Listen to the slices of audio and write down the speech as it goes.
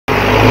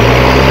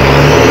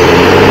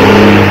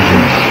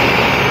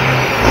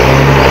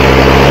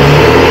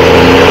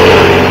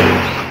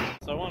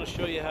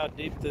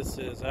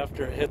because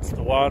after it hits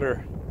the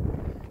water,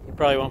 you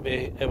probably won't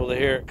be able to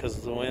hear it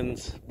because the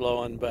wind's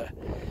blowing, but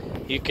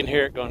you can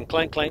hear it going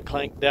clank, clank,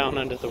 clank down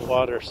under the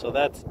water, so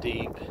that's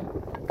deep.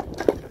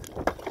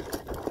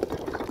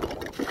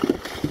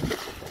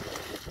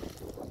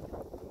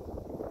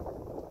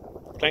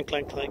 Clank,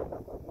 clank, clank.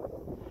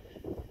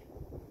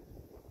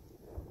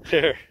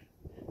 Here.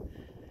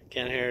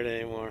 Can't hear it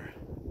anymore.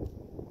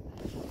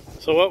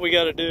 So what we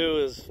got to do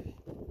is,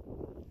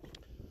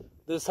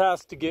 this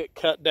has to get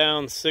cut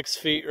down 6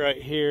 feet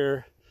right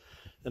here,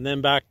 and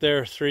then back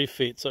there 3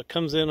 feet. So it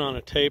comes in on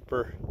a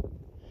taper,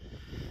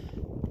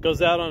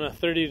 goes out on a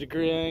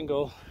 30-degree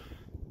angle,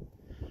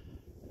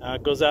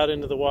 goes out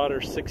into the water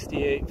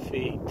 68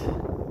 feet.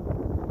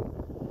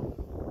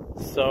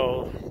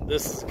 So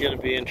this is going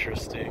to be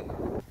interesting.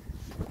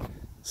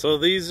 So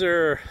these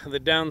are the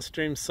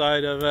downstream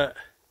side of it.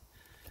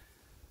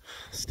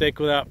 Stake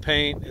without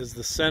paint is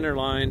the center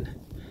line,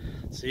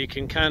 so you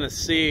can kind of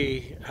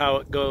see how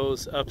it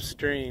goes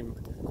upstream.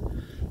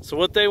 So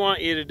what they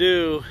want you to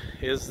do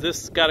is,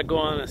 this has got to go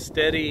on a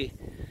steady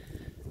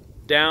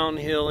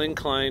downhill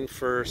incline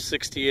for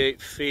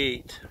 68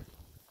 feet.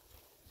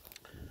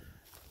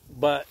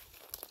 But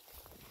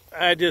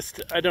I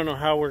don't know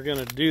how we're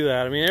going to do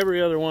that. I mean, every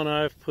other one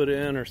I've put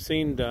in or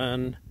seen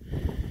done,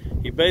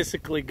 you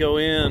basically go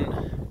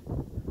in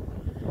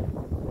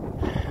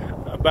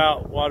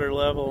about water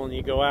level and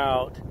you go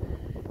out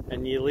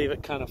and you leave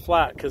it kind of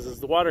flat, because as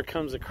the water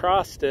comes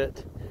across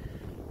it,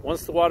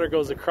 once the water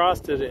goes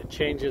across it, it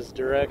changes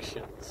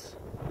directions.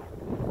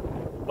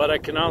 But I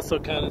can also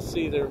kind of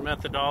see their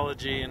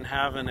methodology in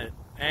having it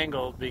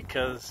angled,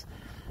 because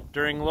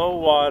during low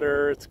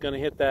water it's going to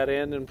hit that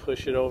end and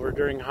push it over.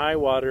 During high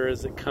water,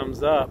 as it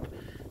comes up,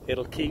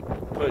 it'll keep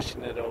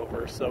pushing it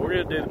over. So we're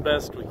going to do the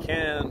best we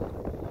can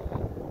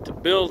to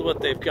build what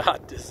they've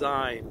got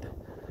designed.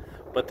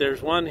 But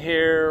there's one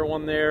here,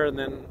 one there, and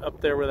then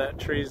up there where that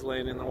tree's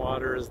laying in the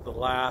water is the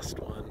last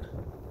one.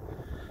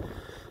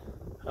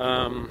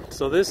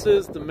 So this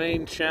is the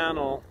main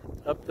channel.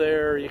 Up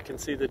there you can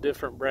see the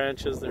different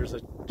branches. There's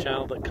a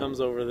channel that comes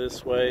over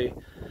this way,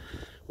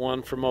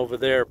 one from over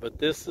there, but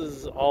this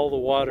is all the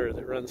water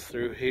that runs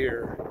through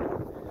here.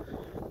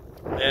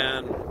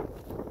 And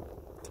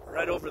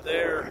right over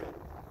there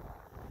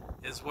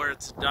is where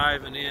it's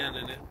diving in,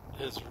 and it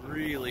has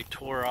really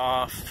tore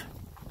off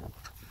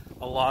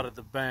a lot of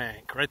the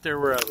bank. Right there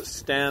where I was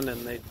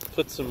standing, they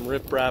put some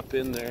riprap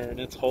in there and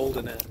it's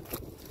holding it.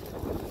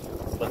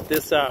 But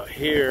this out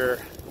here,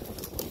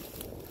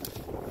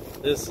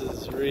 this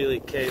is really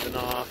caving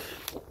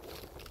off.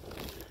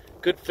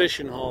 Good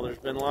fishing hole. There's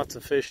been lots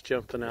of fish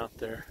jumping out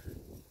there.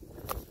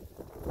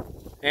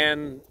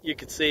 And you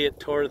could see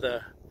it tore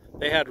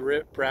they had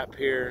riprap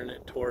here and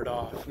it tore it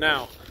off.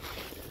 Now,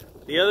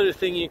 the other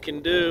thing you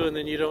can do, and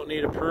then you don't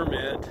need a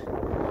permit,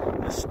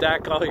 is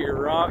stack all your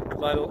rock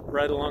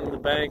right along the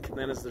bank, and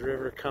then as the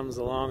river comes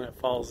along, it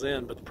falls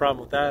in. But the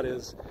problem with that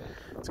is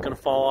it's going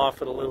to fall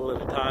off it a little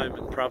at a time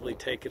and probably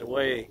take it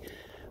away.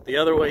 The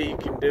other way you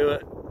can do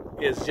it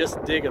is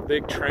just dig a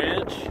big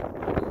trench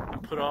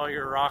and put all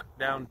your rock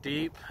down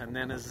deep, and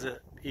then as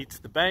it eats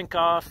the bank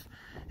off,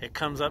 it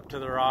comes up to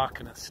the rock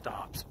and it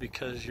stops,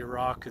 because your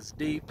rock is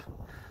deep,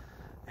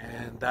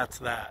 and that's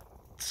that.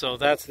 So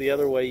that's the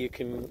other way you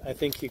can, I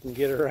think you can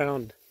get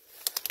around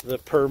the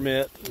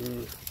permit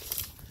and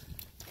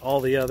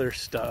all the other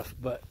stuff.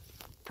 But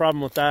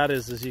problem with that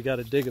is you got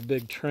to dig a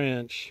big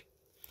trench,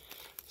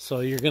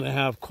 so you're going to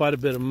have quite a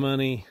bit of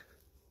money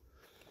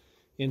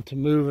into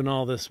moving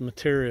all this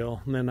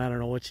material, and then I don't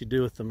know what you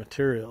do with the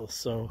material.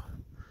 So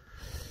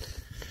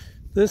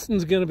this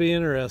one's going to be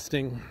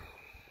interesting.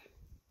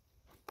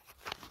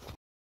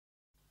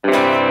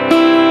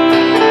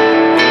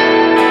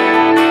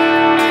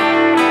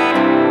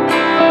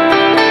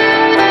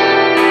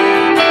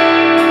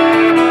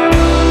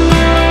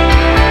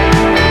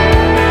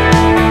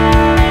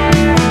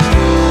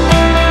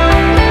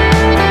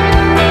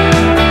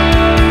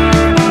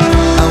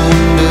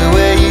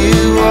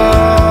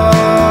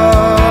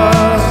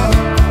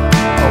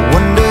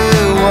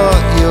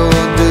 What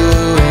you're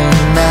doing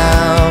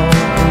now,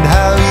 and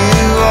how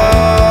you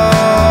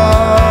are.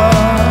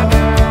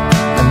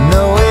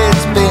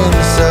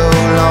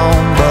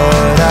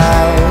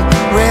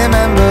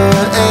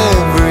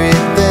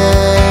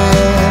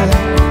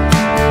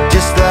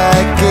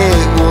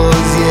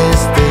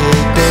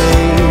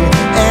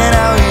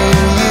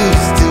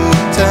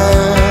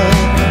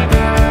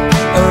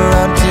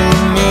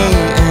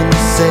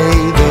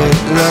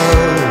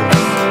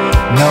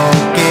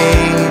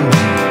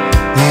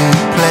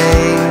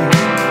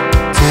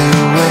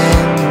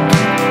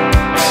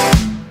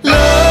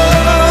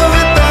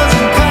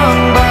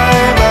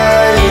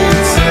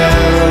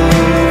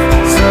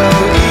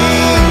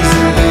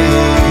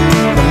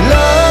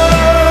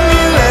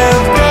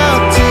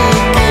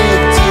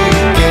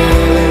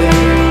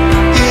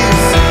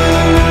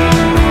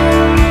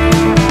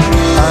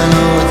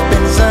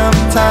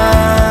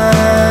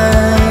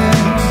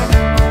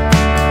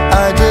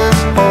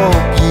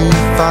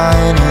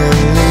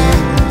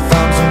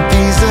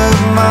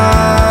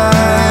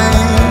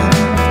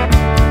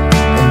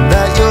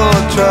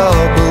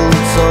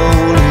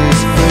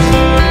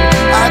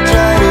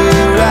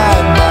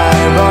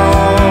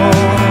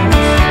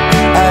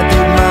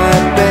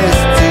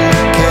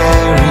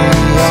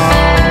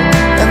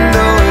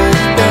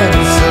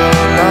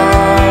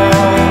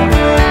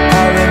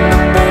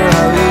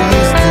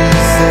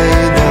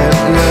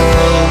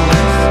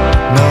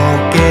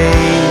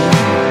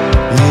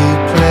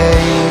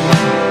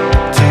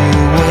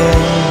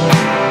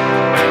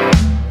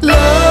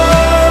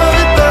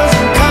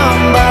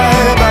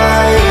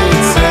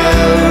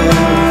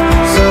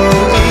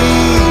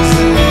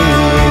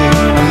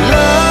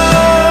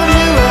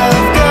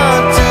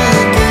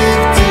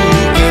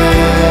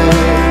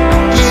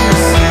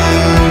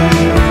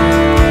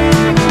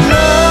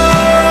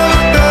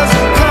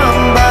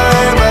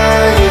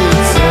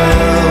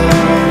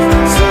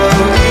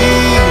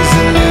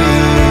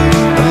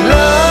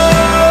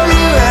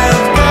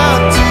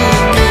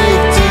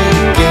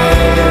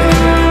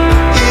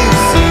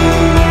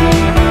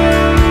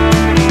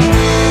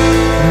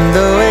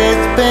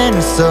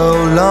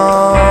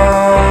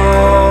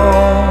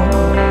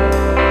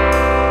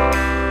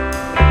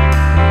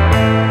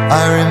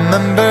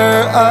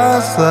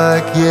 just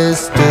like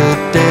yesterday,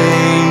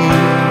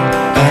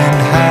 and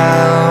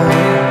how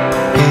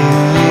he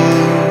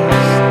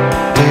used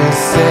to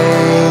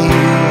say,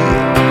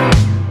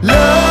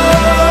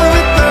 love,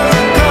 it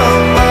doesn't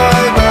come by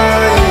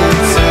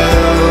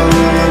itself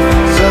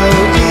so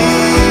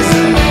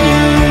easily.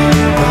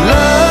 The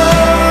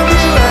love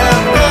you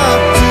have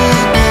got to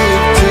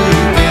give to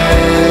get,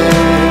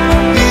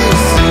 you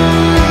see.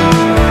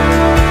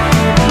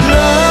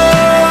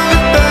 Love,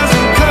 it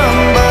doesn't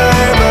come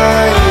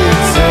by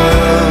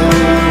itself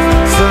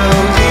so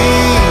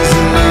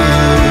easily.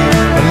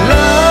 The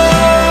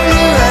love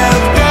you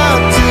have got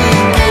to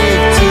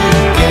give to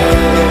get,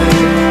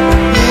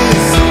 you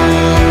see,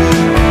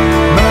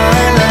 my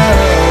love.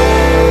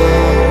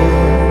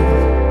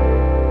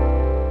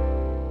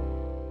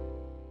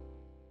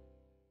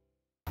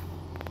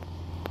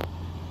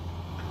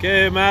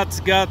 Okay, Matt's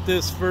got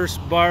this first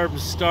barb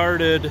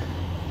started.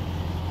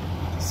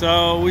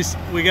 So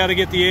we got to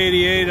get the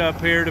 88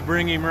 up here to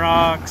bring him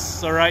rocks.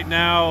 So right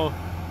now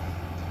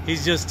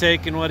he's just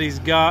taking what he's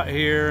got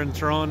here and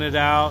throwing it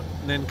out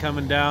and then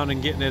coming down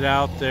and getting it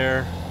out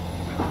there.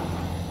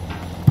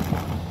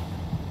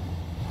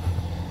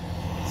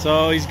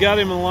 So he's got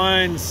him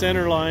aligned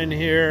center line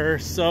here.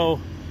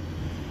 So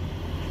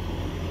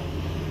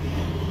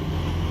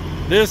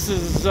this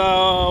is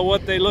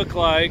what they look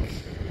like.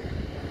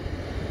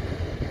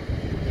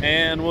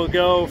 And we'll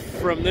go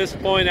from this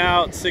point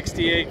out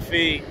 68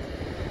 feet.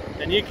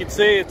 And you can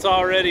see it's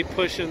already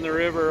pushing the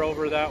river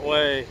over that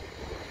way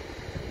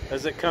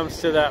as it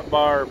comes to that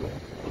barb.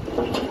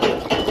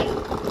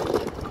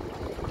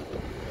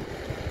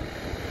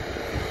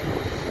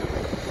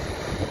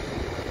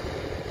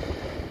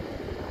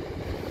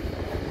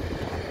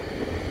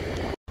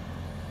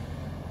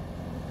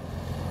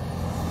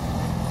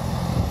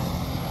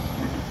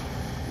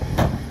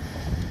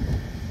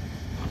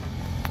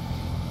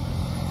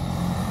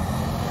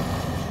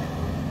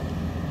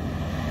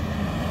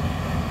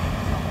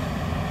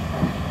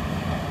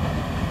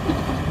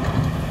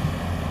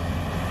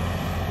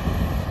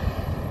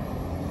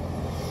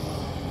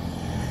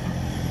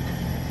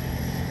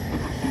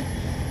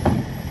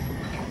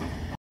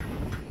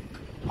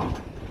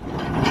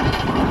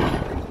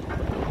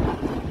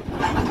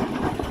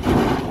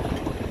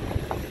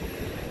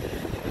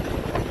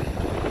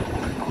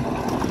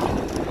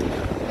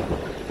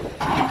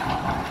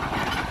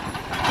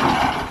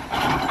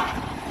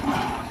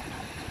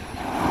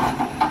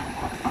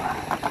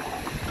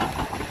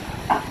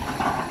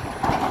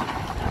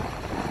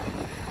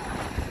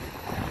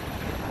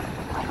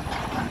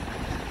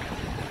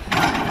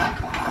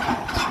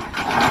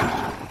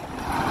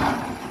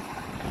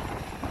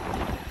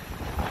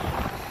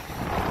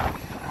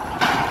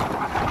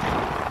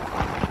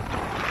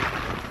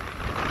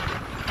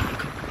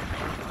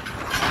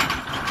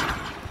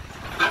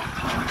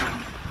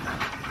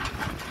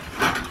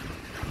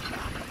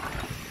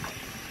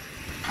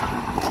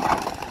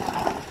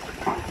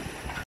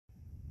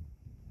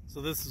 So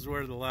this is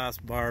where the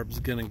last barb's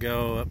gonna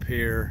go, up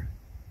here.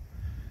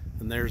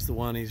 And there's the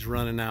one he's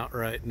running out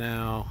right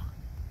now.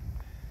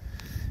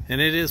 And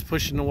it is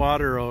pushing the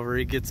water over.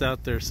 He gets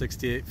out there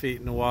 68 feet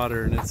in the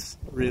water and it's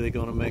really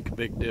gonna make a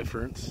big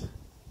difference.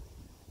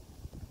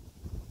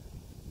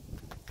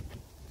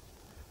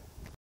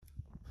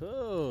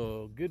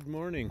 Oh, good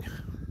morning.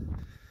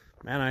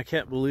 Man, I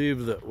can't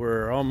believe that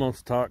we're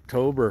almost to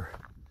October.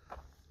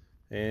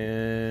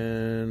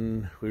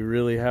 And we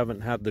really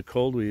haven't had the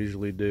cold we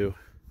usually do.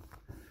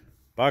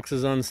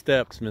 Boxes on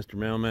steps, Mr.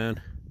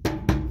 Mailman.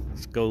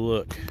 Let's go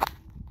look.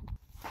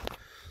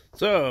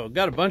 So,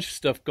 got a bunch of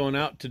stuff going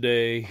out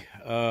today.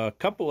 A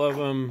couple of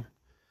them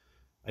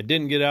I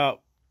didn't get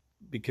out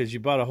because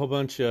you bought a whole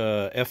bunch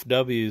of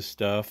FW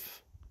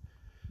stuff.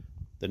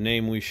 The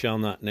name we shall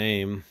not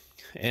name.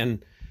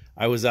 And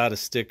I was out of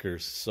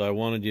stickers, so I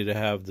wanted you to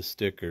have the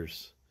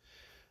stickers.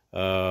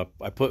 I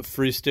put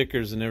free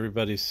stickers in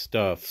everybody's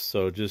stuff,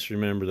 so just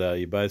remember that.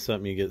 You buy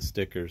something, you get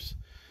stickers.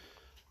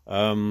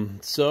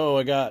 So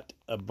I got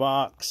a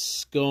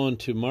box going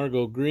to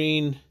Margot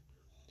Green,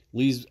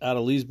 out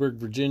of Leesburg,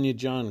 Virginia,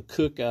 John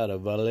Cook out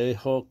of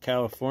Vallejo,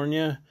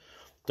 California,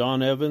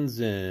 Don Evans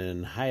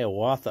in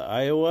Hiawatha,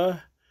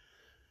 Iowa,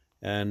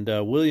 and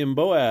William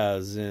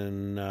Boaz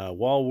in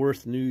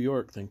Walworth, New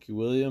York. Thank you,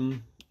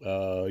 William.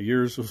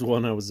 Yours was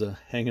one I was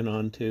hanging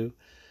on to.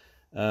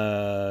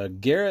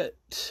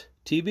 Garrett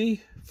TB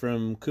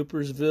from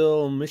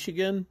Coopersville,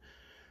 Michigan.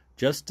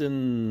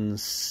 Justin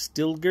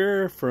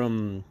Stilger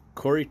from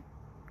Corydon,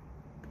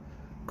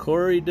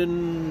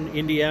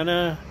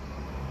 Indiana.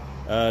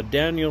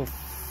 Daniel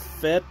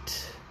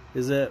Fett,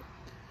 is that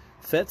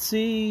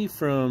Fetsy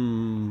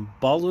from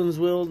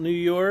Baldwinsville, New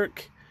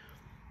York.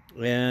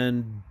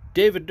 And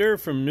David Durr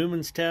from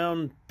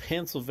Newmanstown,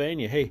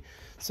 Pennsylvania. Hey,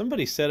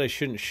 somebody said I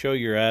shouldn't show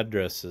your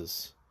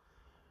addresses.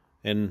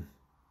 And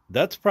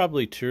that's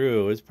probably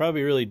true. It's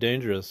probably really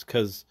dangerous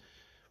because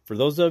for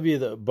those of you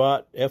that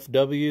bought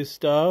FW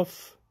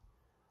stuff,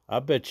 I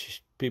bet you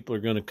people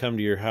are going to come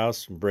to your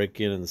house and break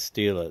in and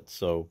steal it.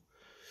 So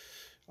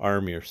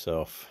arm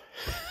yourself.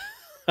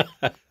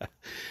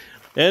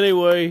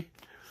 Anyway,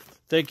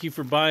 thank you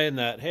for buying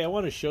that. Hey, I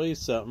want to show you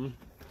something.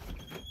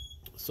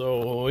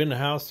 So in the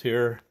house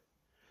here,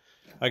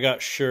 I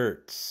got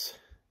shirts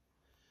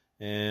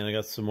and I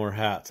got some more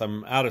hats.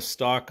 I'm out of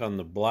stock on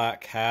the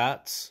black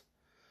hats,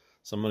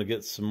 so I'm going to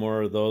get some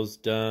more of those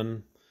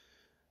done.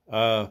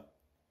 I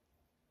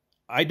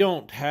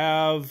don't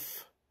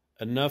have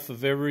enough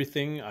of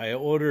everything. I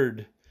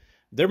ordered,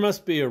 there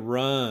must be a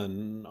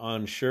run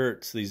on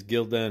shirts, these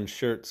Gildan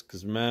shirts,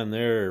 because man,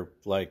 they're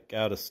like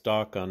out of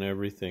stock on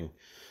everything.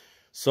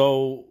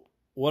 So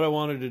what I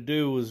wanted to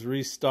do was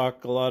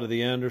restock a lot of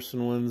the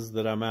Anderson ones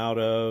that I'm out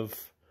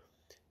of,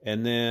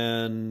 and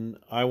then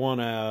I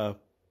want to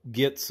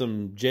get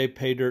some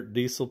Jpaydirt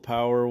diesel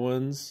power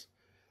ones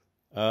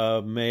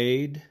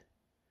made.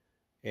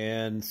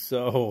 And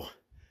so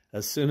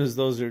as soon as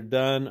those are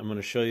done, I'm going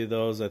to show you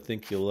those. I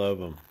think you'll love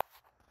them.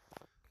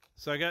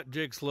 So I got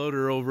Jake's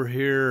loader over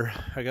here.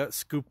 I got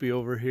Scoopy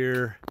over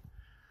here.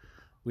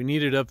 We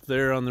need it up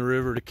there on the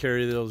river to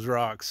carry those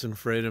rocks and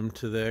freight them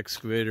to the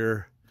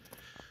excavator.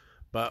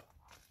 But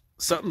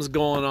something's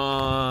going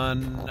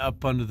on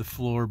up under the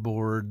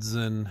floorboards,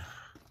 and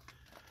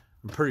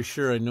I'm pretty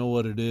sure I know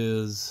what it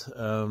is.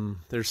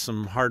 There's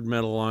some hard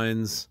metal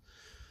lines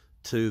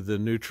to the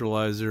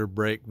neutralizer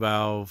brake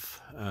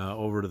valve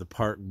over to the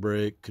park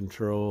brake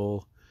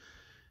control,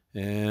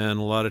 and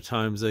a lot of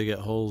times they get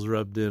holes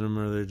rubbed in them,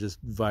 or they just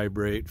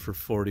vibrate for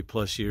 40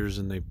 plus years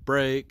and they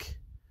break.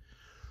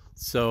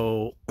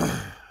 So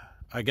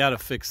I gotta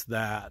fix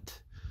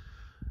that.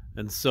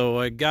 And so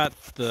I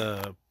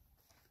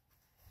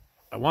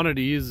wanted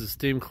to use the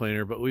steam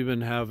cleaner, but we've been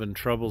having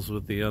troubles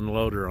with the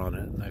unloader on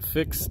it, and I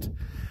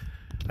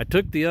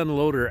took the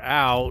unloader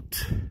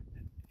out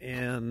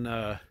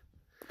and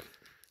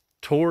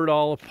tore it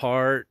all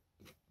apart,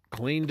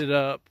 cleaned it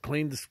up,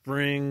 cleaned the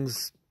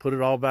springs, put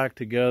it all back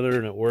together,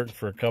 and it worked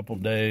for a couple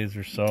days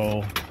or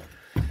so,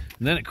 and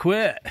then it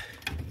quit.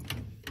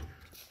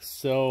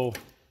 So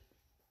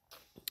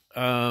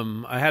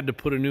I had to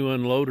put a new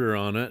unloader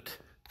on it.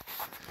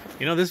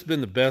 You know, this has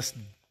been the best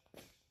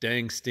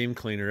dang steam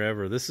cleaner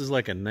ever. This is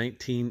like a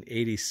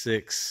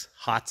 1986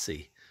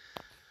 Hotsy.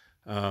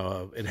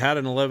 It had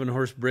an 11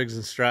 horse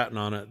Briggs & Stratton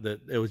on it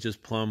that it was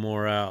just plumb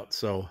wore out,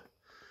 so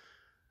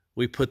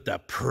we put the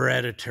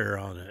Predator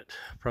on it.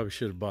 Probably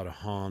should have bought a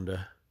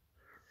Honda.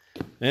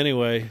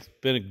 Anyway, it's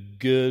been a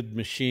good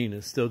machine.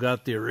 It's still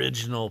got the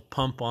original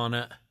pump on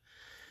it.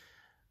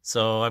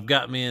 So I've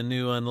got me a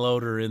new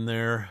unloader in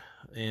there,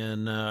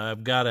 and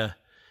I've got to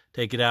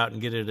take it out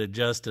and get it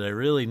adjusted. I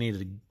really need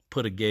to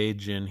put a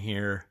gauge in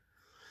here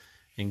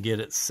and get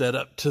it set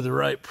up to the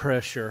right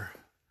pressure.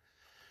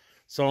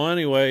 So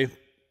anyway,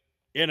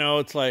 you know,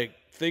 it's like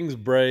things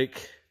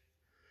break.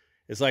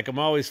 It's like I'm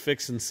always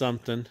fixing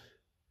something.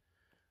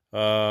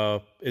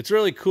 It's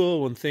really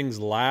cool when things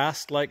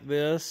last like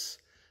this.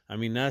 I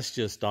mean, that's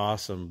just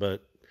awesome.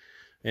 But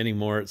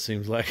anymore, it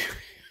seems like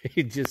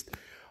you just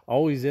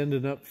always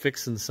ending up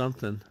fixing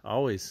something.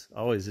 Always.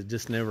 It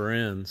just never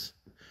ends.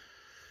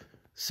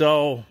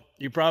 So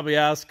you're probably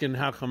asking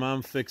how come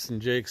I'm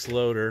fixing Jake's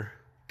loader.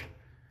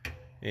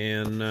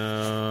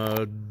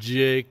 And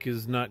Jake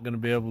is not going to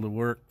be able to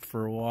work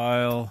for a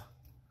while.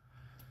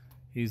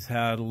 He's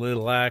had a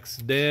little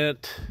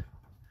accident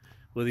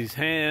with his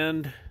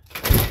hand.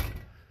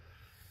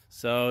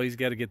 So he's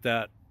got to get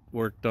that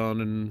worked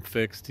on and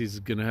fixed. He's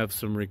going to have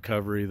some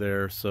recovery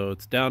there. So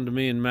it's down to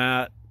me and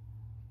Matt.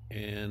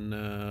 And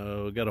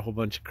we got a whole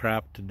bunch of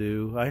crap to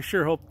do. I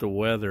sure hope the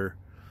weather,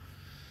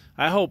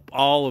 I hope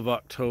all of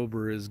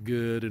October is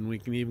good and we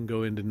can even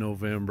go into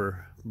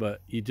November.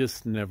 But you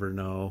just never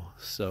know.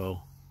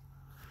 So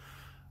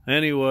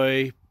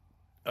anyway,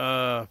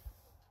 the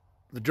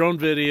drone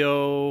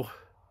video,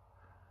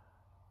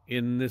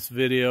 in this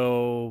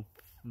video,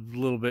 a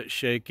little bit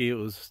shaky.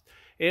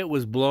 It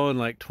was blowing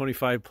like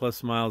 25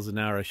 plus miles an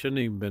hour. I shouldn't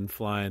have even been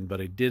flying,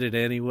 but I did it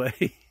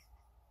anyway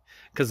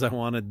because I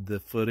wanted the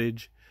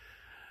footage.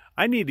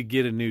 I need to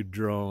get a new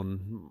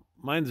drone.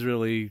 Mine's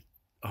really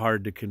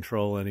hard to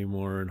control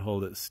anymore and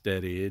hold it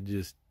steady. It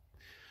just,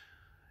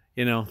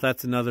 you know,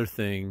 that's another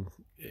thing.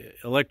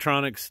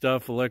 Electronic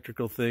stuff,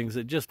 electrical things,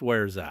 it just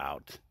wears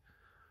out.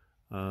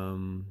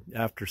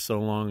 After so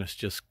long, it's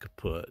just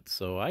kaput.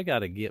 So I got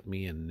to get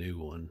me a new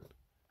one.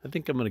 I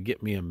think I'm going to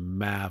get me a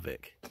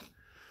Mavic.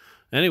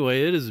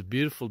 Anyway, it is a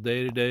beautiful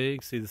day today. You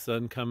can see the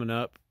sun coming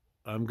up.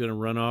 I'm going to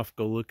run off,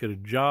 go look at a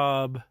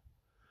job,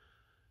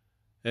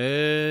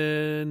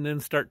 and then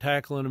start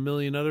tackling a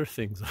million other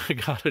things I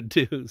got to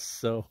do.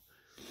 So,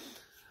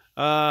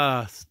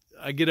 I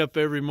get up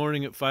every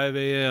morning at 5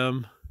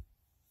 a.m.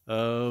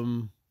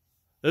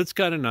 It's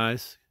kind of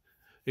nice.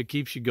 It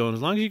keeps you going.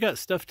 As long as you got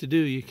stuff to do,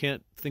 you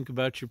can't think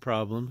about your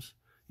problems.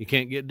 You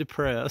can't get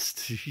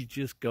depressed. You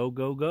just go,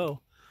 go,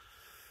 go.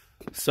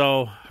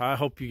 So I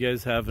hope you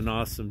guys have an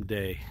awesome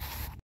day.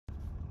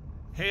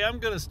 Hey, I'm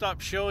going to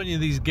stop showing you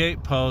these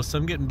gate posts.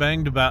 I'm getting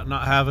banged about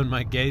not having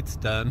my gates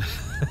done.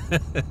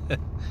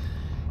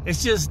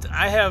 It's just,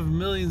 I have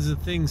millions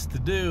of things to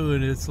do,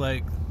 and it's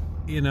like,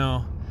 you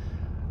know,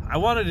 I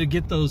wanted to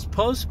get those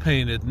posts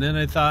painted, and then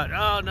I thought,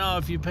 oh no,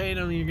 if you paint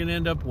them, you're gonna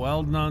end up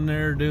welding on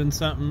there, doing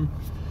something.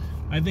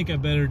 I think I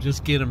better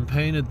just get them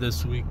painted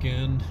this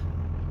weekend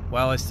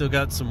while I still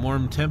got some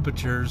warm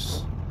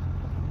temperatures,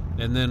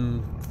 and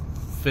then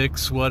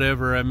fix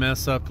whatever I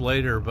mess up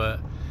later.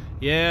 But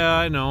yeah,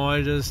 I know,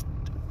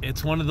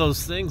 it's one of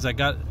those things.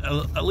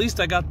 At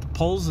least I got the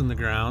poles in the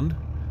ground,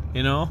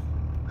 you know.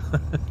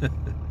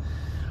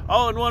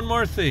 Oh, and one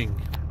more thing.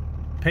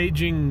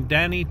 Paging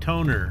Danny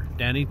Toner.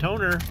 Danny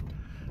Toner,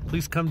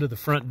 please come to the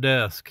front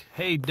desk.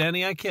 Hey,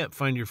 Danny, I can't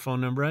find your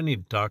phone number. I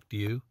need to talk to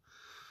you.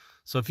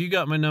 So if you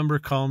got my number,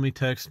 call me,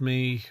 text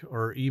me,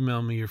 or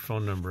email me your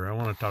phone number. I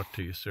want to talk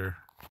to you, sir.